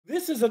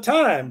This is a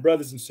time,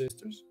 brothers and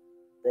sisters,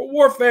 for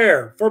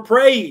warfare, for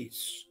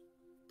praise.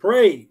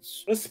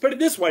 Praise. Let's put it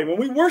this way. When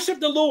we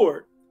worship the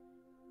Lord,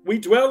 we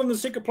dwell in the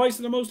secret place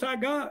of the Most High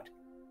God.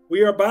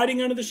 We are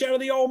abiding under the shadow of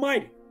the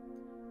Almighty.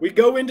 We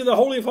go into the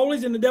Holy of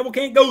Holies and the devil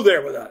can't go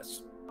there with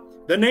us.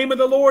 The name of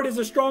the Lord is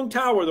a strong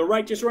tower. The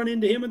righteous run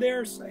into him and they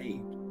are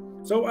saved.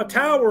 So a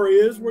tower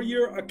is where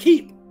you're a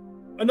keep.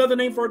 Another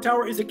name for a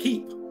tower is a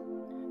keep.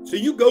 So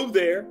you go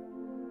there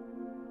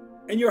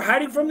and you're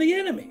hiding from the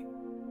enemy.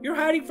 You're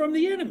hiding from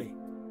the enemy.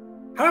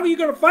 How are you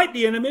going to fight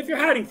the enemy if you're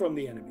hiding from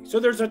the enemy? So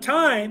there's a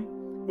time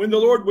when the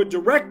Lord would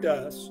direct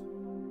us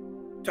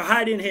to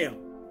hide in him.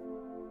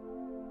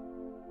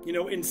 You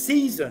know, in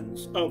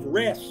seasons of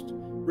rest,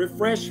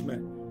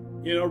 refreshment,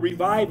 you know,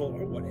 revival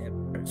or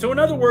whatever. So in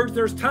other words,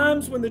 there's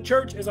times when the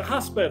church is a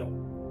hospital.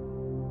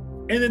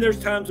 And then there's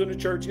times when the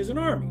church is an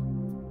army.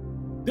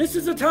 This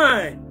is a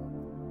time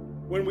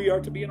when we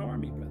are to be an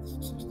army, brothers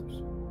and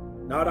sisters,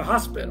 not a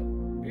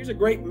hospital. Here's a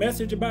great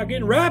message about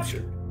getting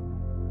raptured.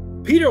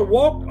 Peter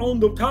walked on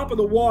the top of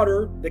the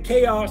water, the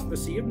chaos, the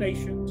sea of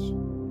nations,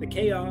 the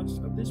chaos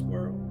of this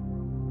world.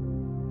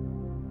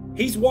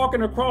 He's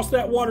walking across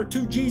that water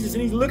to Jesus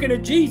and he's looking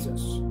at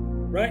Jesus,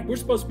 right? We're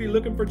supposed to be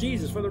looking for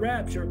Jesus for the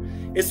rapture.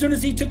 As soon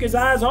as he took his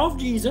eyes off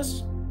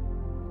Jesus,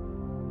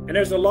 and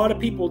there's a lot of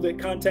people that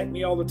contact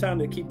me all the time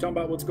that keep talking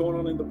about what's going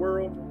on in the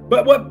world.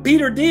 But what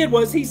Peter did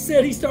was he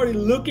started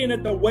looking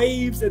at the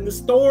waves and the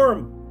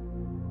storm.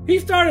 He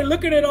started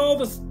looking at all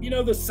the, you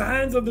know, the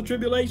signs of the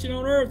tribulation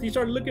on earth. He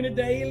started looking at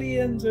the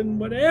aliens and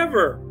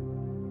whatever.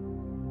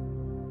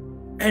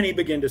 And he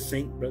began to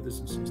sink, brothers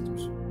and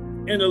sisters.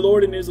 And the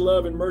Lord in his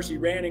love and mercy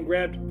ran and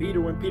grabbed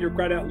Peter when Peter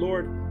cried out,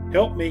 Lord,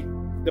 help me.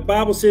 The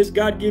Bible says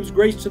God gives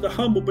grace to the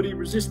humble, but he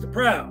resists the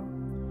proud.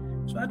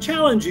 So I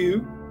challenge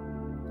you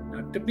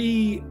not to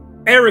be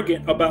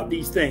arrogant about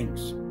these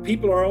things.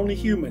 People are only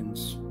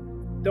humans.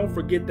 Don't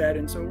forget that,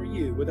 and so are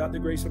you, without the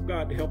grace of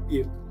God to help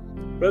you.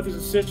 Brothers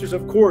and sisters,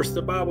 of course,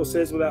 the Bible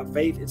says without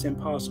faith, it's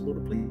impossible to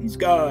please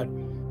God.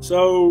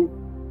 So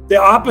the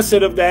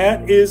opposite of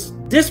that is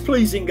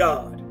displeasing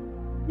God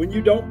when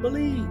you don't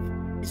believe.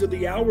 These are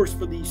the hours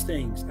for these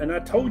things. And I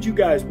told you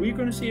guys, we're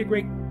going to see a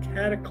great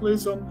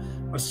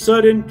cataclysm, a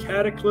sudden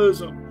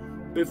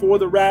cataclysm before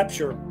the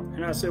rapture.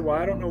 And I said, well,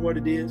 I don't know what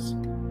it is.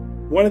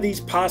 One of these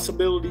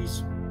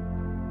possibilities,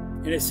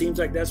 and it seems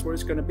like that's what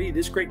it's going to be.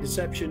 This great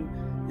deception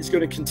is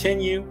going to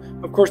continue.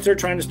 Of course, they're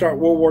trying to start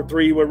World War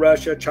III with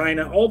Russia,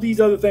 China, all these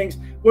other things.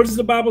 What does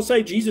the Bible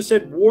say? Jesus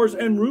said wars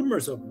and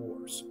rumors of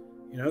wars.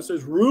 You know, it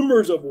says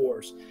rumors of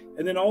wars.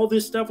 And then all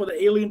this stuff with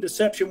the alien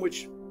deception,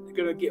 which is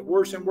going to get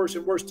worse and worse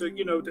and worse to,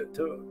 you know,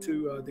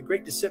 to the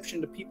great deception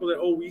to people that,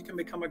 oh, you can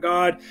become a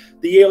god.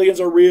 The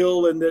aliens are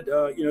real, and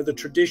that, you know, the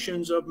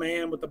traditions of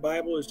man with the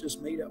Bible is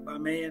just made up by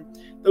man.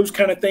 Those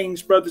kind of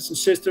things, brothers and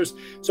sisters.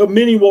 So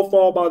many will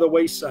fall by the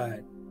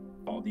wayside.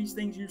 All these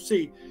things you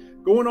see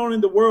going on in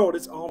the world,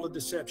 it's all a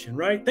deception,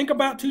 right? Think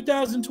about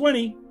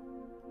 2020.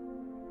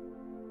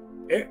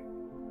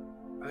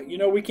 You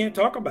know, we can't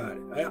talk about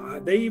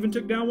it. They even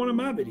took down one of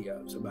my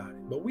videos about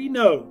it. But we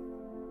know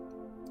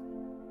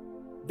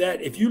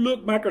that if you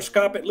look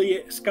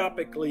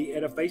microscopically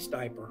at a face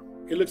diaper,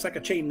 it looks like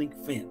a chain link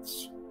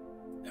fence.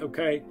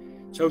 Okay?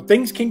 So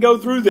things can go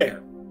through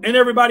there. And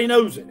everybody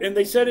knows it. And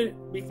they said it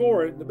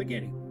before in the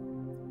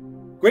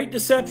beginning. Great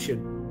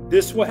deception.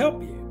 This will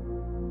help you.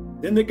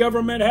 Then the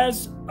government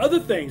has other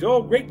things.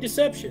 Oh, great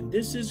deception.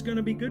 This is going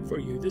to be good for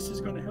you. This is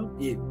going to help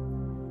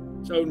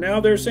you. So now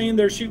they're saying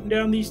they're shooting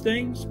down these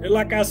things. And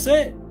like I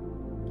said,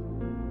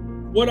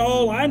 what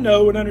all I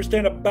know and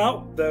understand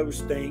about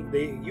those things,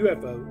 the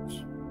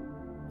UFOs,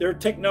 their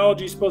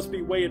technology is supposed to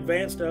be way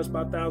advanced to us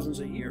by thousands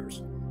of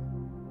years.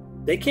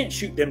 They can't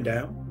shoot them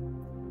down.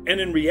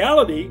 And in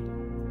reality,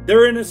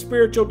 they're in a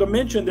spiritual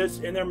dimension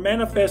and they're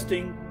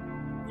manifesting,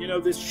 you know,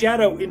 this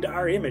shadow into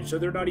our image. So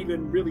they're not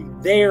even really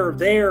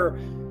there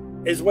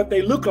is what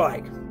they look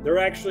like. They're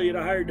actually at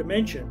a higher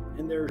dimension,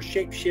 and they're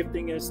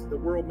shape-shifting, as the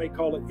world may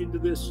call it, into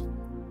this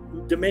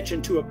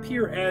dimension to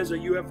appear as a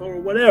UFO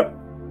or whatever.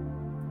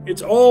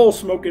 It's all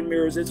smoke and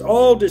mirrors. It's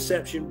all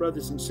deception,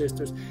 brothers and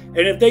sisters. And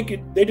if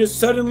they just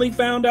suddenly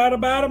found out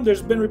about them.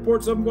 There's been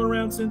reports of them going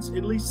around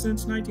at least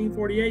since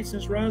 1948,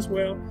 since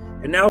Roswell.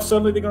 And now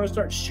suddenly they're going to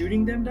start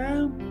shooting them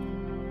down.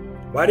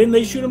 Why didn't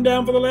they shoot them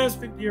down for the last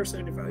 50 or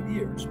 75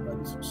 years,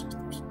 brothers and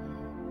sisters?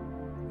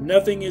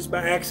 Nothing is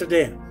by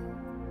accident.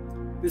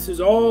 This is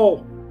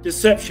all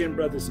deception,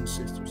 brothers and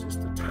sisters. It's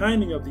the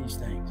timing of these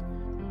things.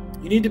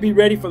 You need to be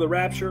ready for the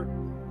rapture.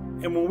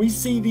 And when we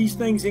see these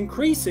things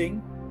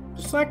increasing,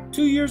 just like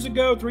 2 years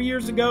ago, 3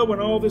 years ago, when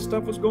all this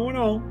stuff was going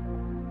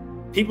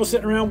on, people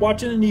sitting around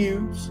watching the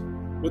news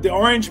with the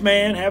orange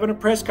man having a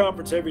press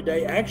conference every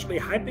day, actually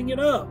hyping it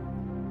up.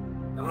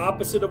 The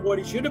opposite of what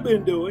he should have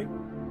been doing,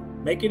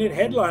 making it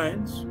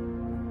headlines.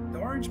 The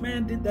orange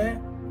man did that.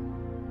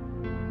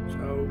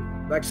 So,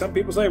 like some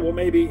people say, well,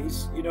 maybe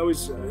he's, you know,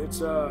 it's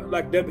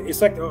like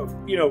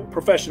you know,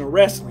 professional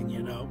wrestling.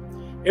 You know,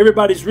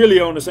 everybody's really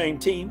on the same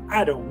team.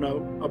 I don't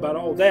know about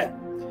all that,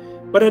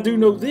 but I do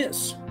know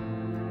this: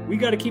 We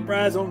got to keep our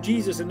eyes on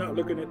Jesus and not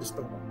looking at the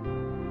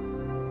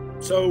storm.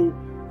 So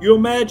you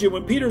imagine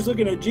when Peter's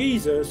looking at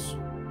Jesus,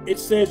 it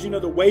says,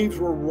 the waves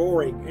were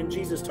roaring. And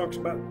Jesus talks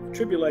about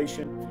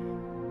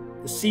tribulation.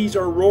 The seas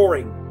are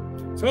roaring.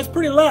 So that's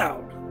pretty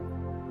loud.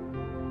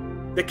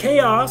 The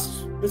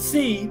chaos, the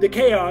sea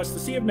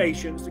of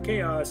nations, the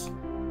chaos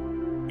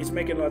is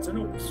making lots of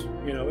noise.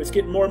 It's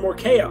getting more and more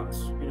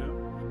chaos.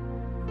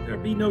 There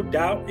be no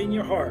doubt in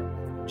your heart.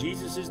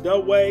 Jesus is the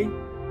way,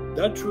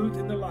 the truth,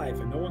 and the life,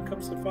 and no one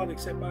comes to the Father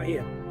except by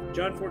him.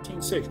 John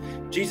 14:6.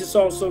 Jesus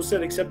also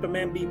said, except a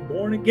man be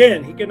born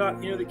again, he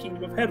cannot enter the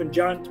kingdom of heaven.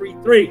 John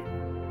 3:3.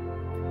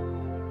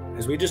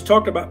 As we just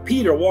talked about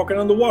Peter walking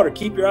on the water,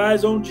 keep your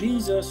eyes on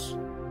Jesus.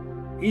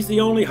 He's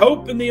the only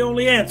hope and the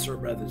only answer,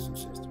 brothers and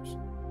sisters.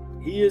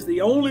 He is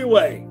the only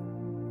way.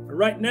 But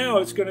right now,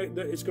 it's going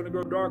to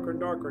grow darker and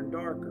darker and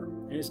darker.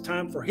 And it's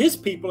time for his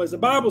people, as the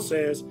Bible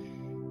says,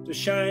 to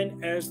shine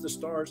as the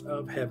stars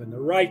of heaven. The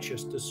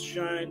righteous to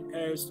shine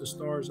as the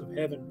stars of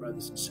heaven,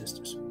 brothers and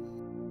sisters.